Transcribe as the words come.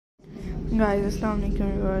Guys, Assalamualaikum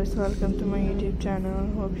viewers, welcome to my YouTube channel.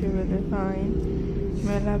 Hope you will be fine.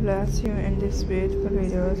 May Allah bless you in this beautiful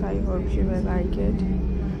videos. I hope you will like it.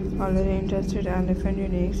 Already interested and different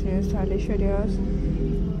unique new stylish videos.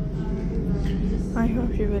 I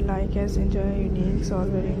hope you will like us, enjoy unique, all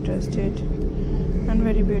very interested and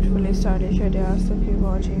very beautifully stylish videos. So keep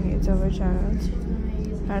watching, it's our channels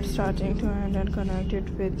and starting to end and connected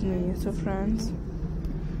with me. So friends,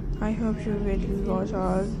 I hope you will watch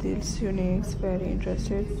all these unique, very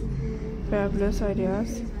interested, fabulous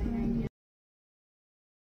ideas.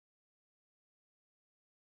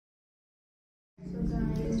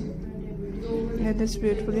 Yeah, this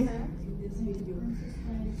beautifully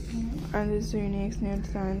and this unique new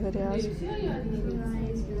design ideas.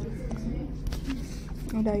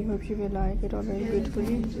 And I hope you will like it all very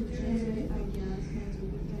beautifully.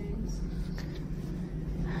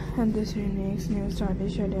 And this unique new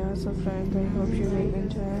stylish ideas. So friends, I hope you will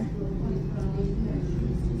enjoy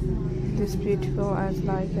this beautiful as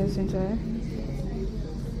like as enjoy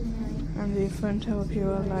and different. Hope you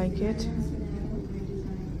will like it.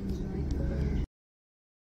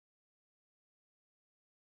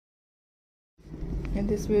 And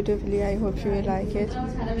this beautifully, I hope you will like it.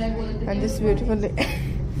 And this beautifully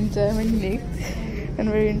enjoy my unique and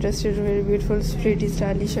very interested, very beautiful, pretty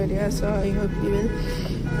stylish ideas. So I hope you will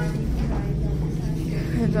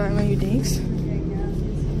enjoy my uniques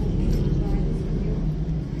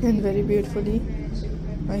and very beautifully.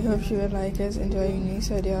 I hope you will like us, enjoy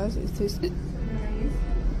unique ideas. Is this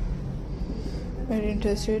very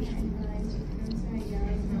interested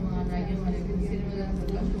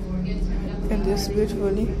in this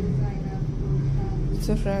beautifully.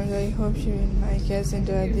 So friends, I hope you will like us,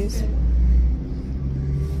 enjoy this.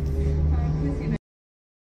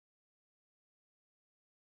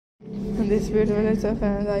 And this beautiful, so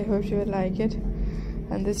friends, I hope you will like it.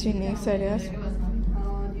 And this unique ideas.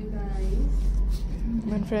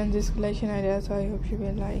 And friends, this collection ideas, so I hope you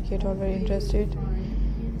will like it, all very interested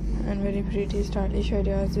and very pretty stylish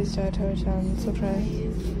ideas. This start our channel.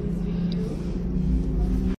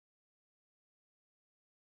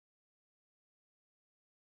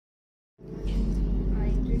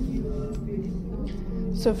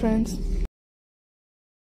 So friends,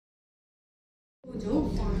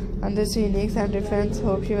 and this unique and different,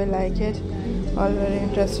 hope you will like it, all very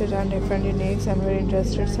interested and different unique and very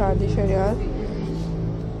interested stylish ideas.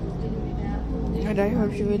 And I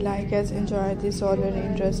hope you will like us, enjoy this all very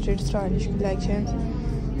interested stylish collections.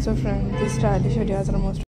 So friends, these stylish ideas are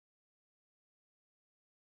most.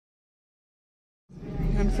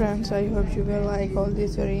 And friends, I hope you will like all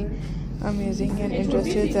these very amazing and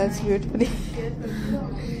interested, that's beautifully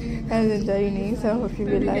and the unique. So I hope you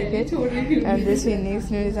will like it. And this unique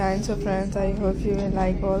new design. So friends, I hope you will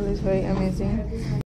like all this very amazing